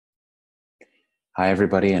Hi,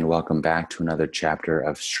 everybody, and welcome back to another chapter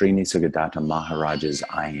of Sri Nisargadatta Maharaj's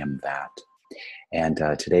I Am That. And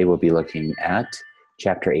today we'll be looking at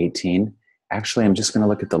chapter 18. Actually, I'm just going to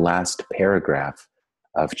look at the last paragraph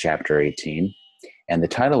of chapter 18. And the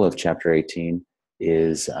title of chapter 18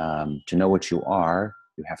 is To Know What You Are,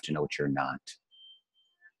 You Have to Know What You're Not.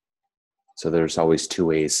 So there's always two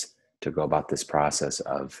ways to go about this process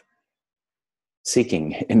of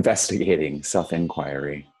seeking, investigating,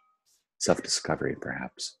 self-inquiry, self-discovery,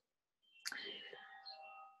 perhaps.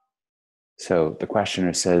 So the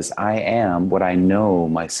questioner says, I am what I know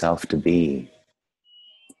myself to be.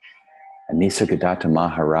 And Nisargadatta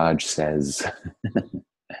Maharaj says,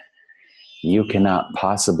 you cannot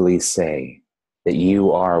possibly say that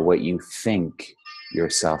you are what you think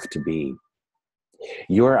yourself to be.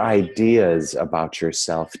 Your ideas about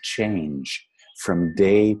yourself change from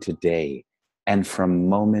day to day and from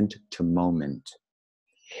moment to moment.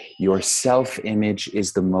 Your self-image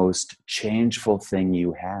is the most changeful thing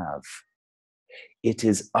you have. It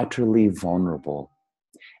is utterly vulnerable,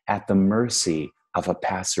 at the mercy of a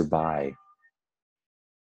passerby,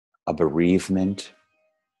 a bereavement,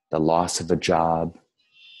 the loss of a job,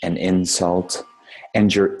 an insult,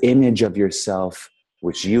 and your image of yourself,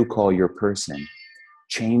 which you call your person,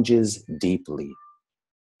 changes deeply.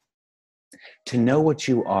 To know what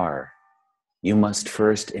you are, you must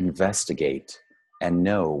first investigate and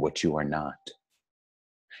know what you are not.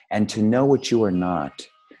 And to know what you are not,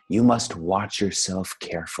 you must watch yourself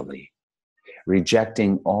carefully,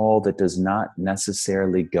 rejecting all that does not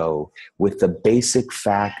necessarily go with the basic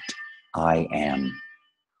fact, I am.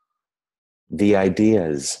 The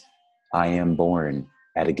ideas, I am born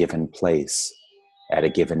at a given place, at a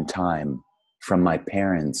given time, from my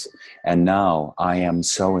parents, and now I am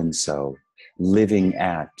so-and-so, living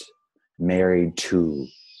at, married to,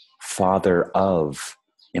 father of,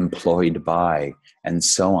 employed by, and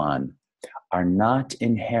so on, are not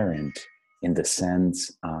inherent in the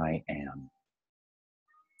sense I am.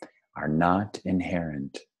 Are not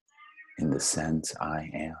inherent in the sense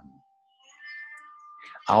I am.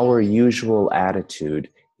 Our usual attitude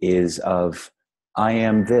is of, I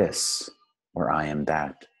am this, or I am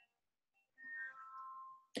that.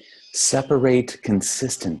 Separate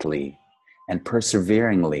consistently and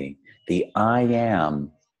perseveringly the I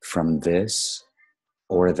am from this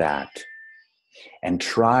or that, and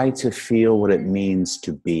try to feel what it means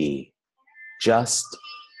to be, just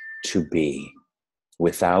to be,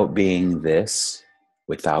 without being this,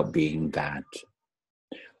 without being that.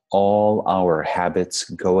 All our habits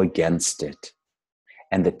go against it,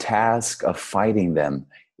 and the task of fighting them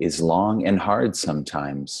is long and hard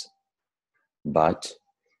sometimes. But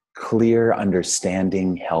clear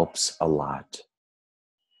understanding helps a lot.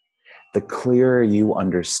 The clearer you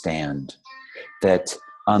understand that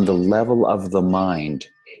on the level of the mind,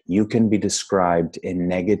 you can be described in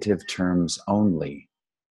negative terms only,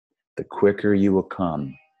 the quicker you will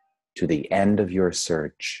come to the end of your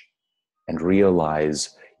search and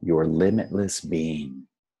realize your limitless being.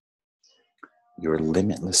 Your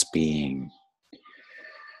limitless being.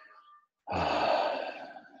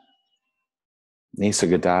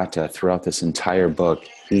 Nisargadatta, throughout this entire book,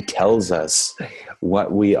 he tells us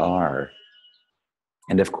what we are.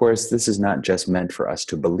 And of course, this is not just meant for us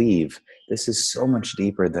to believe. This is so much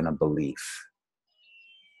deeper than a belief.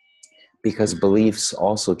 Because beliefs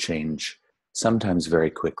also change, sometimes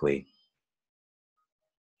very quickly.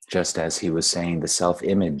 Just as he was saying, the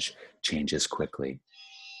self-image changes quickly.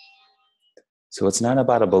 So it's not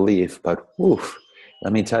about a belief, but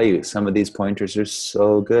let me tell you, some of these pointers are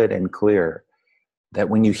so good and clear that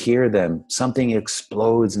when you hear them, something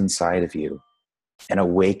explodes inside of you, an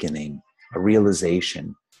awakening, a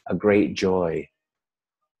realization, a great joy.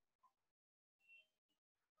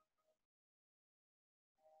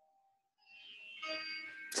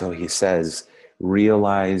 So he says,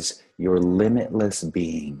 realize your limitless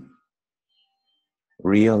being.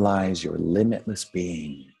 Realize your limitless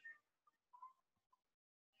being.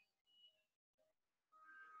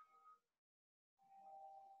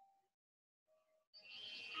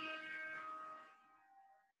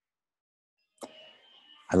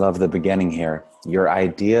 I love the beginning here. Your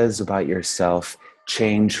ideas about yourself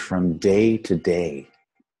change from day to day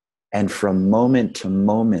and from moment to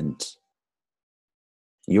moment.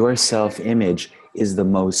 Your self-image is the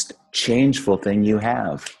most changeful thing you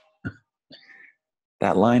have.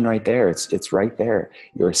 That line right there, it's right there.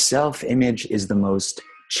 Your self-image is the most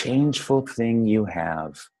changeful thing you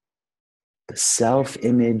have. The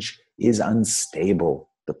self-image is unstable.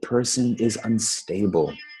 The person is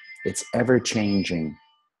unstable. It's ever changing.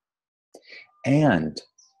 And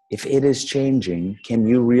if it is changing, can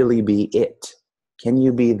you really be it? Can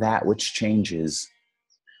you be that which changes?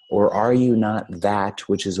 Or are you not that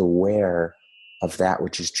which is aware of that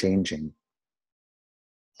which is changing?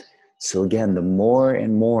 So again, the more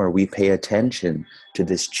and more we pay attention to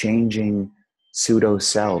this changing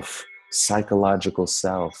pseudo-self, psychological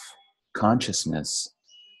self, consciousness,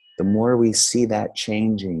 the more we see that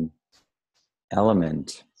changing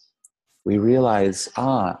element, we realize,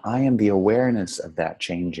 I am the awareness of that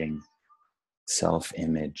changing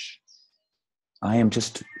self-image. I'm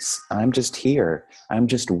just here. I'm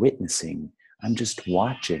just witnessing. I'm just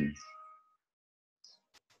watching.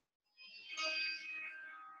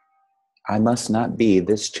 I must not be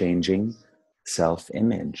this changing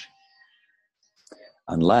self-image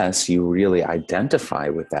unless you really identify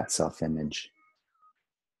with that self-image.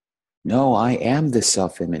 No, I am this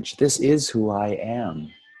self-image. This is who I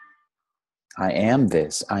am. I am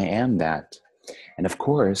this. I am that. And of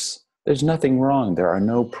course, there's nothing wrong. There are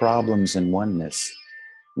no problems in oneness.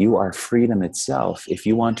 You are freedom itself. If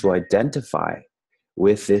you want to identify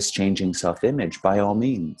with this changing self-image, by all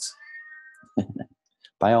means.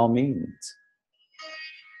 By all means.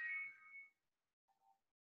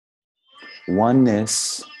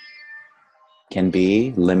 Oneness can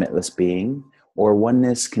be limitless being, or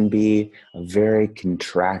oneness can be a very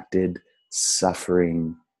contracted,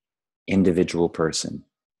 suffering individual person.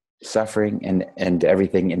 Suffering and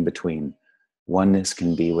everything in between. Oneness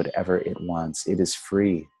can be whatever it wants. It is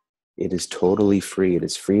free. It is totally free. It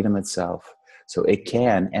is freedom itself. So it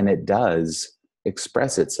can, and it does,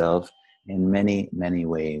 express itself in many, many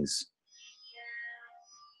ways.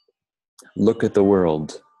 Look at the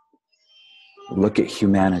world. Look at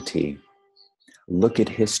humanity. Look at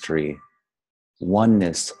history.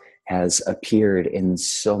 Oneness has appeared in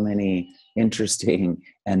so many interesting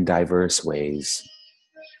and diverse ways.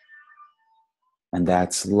 And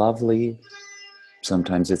that's lovely.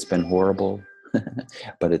 Sometimes it's been horrible,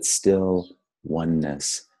 but it's still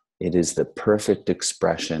oneness. It is the perfect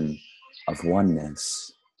expression of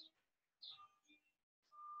oneness.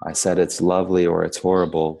 I said it's lovely or it's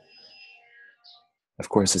horrible. Of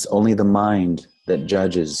course, it's only the mind that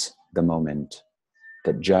judges the moment,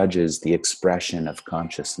 that judges the expression of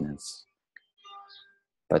consciousness.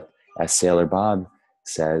 But as Sailor Bob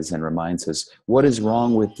says and reminds us, what is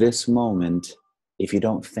wrong with this moment if you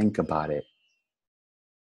don't think about it?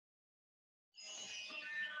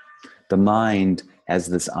 The mind has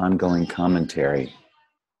this ongoing commentary,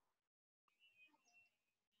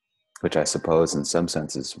 which I suppose in some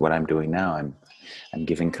sense is what I'm doing now. I'm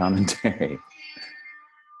giving commentary.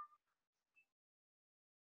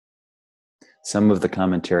 Some of the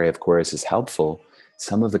commentary, of course, is helpful.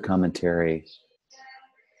 Some of the commentary,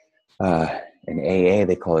 in AA,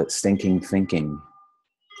 they call it stinking thinking,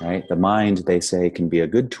 right? The mind, they say, can be a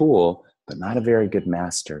good tool, but not a very good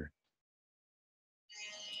master.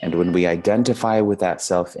 And when we identify with that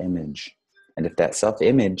self-image, and if that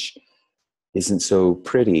self-image isn't so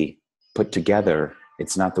pretty, put together,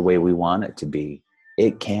 it's not the way we want it to be,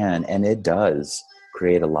 it can, and it does,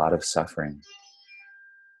 create a lot of suffering.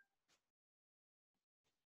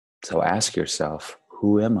 So ask yourself,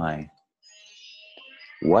 who am I?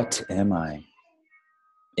 What am I?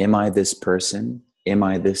 Am I this person? Am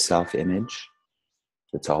I this self-image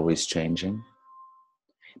that's always changing?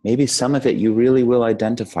 Maybe some of it you really will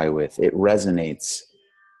identify with. It resonates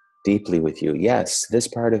deeply with you. Yes, this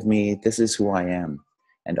part of me, this is who I am.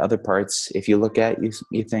 And other parts, if you look at,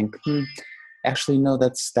 you think, actually, no,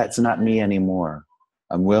 that's not me anymore.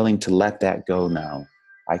 I'm willing to let that go now.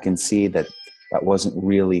 I can see that that wasn't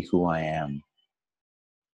really who I am.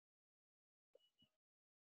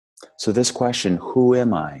 So this question, who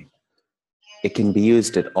am I? It can be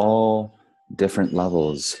used at all different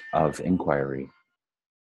levels of inquiry.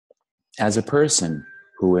 As a person,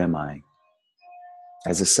 who am I?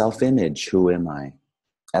 As a self-image, who am I?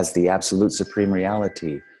 As the absolute supreme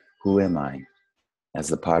reality, who am I? As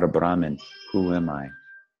the Parabrahman, who am I?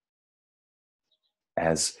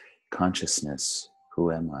 As consciousness,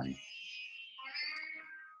 who am I?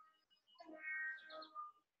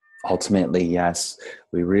 Ultimately, yes,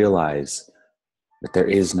 we realize that there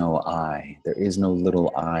is no I. There is no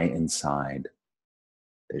little I inside.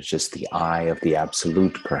 There's just the I of the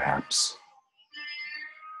absolute, perhaps.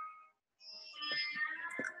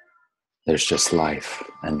 There's just life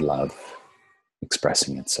and love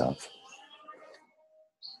expressing itself.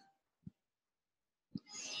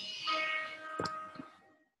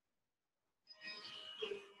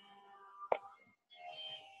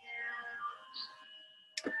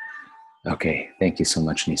 Okay, thank you so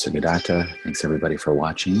much, Nisargadatta. Thanks everybody for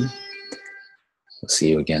watching. We'll see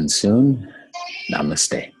you again soon.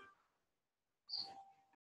 Namaste.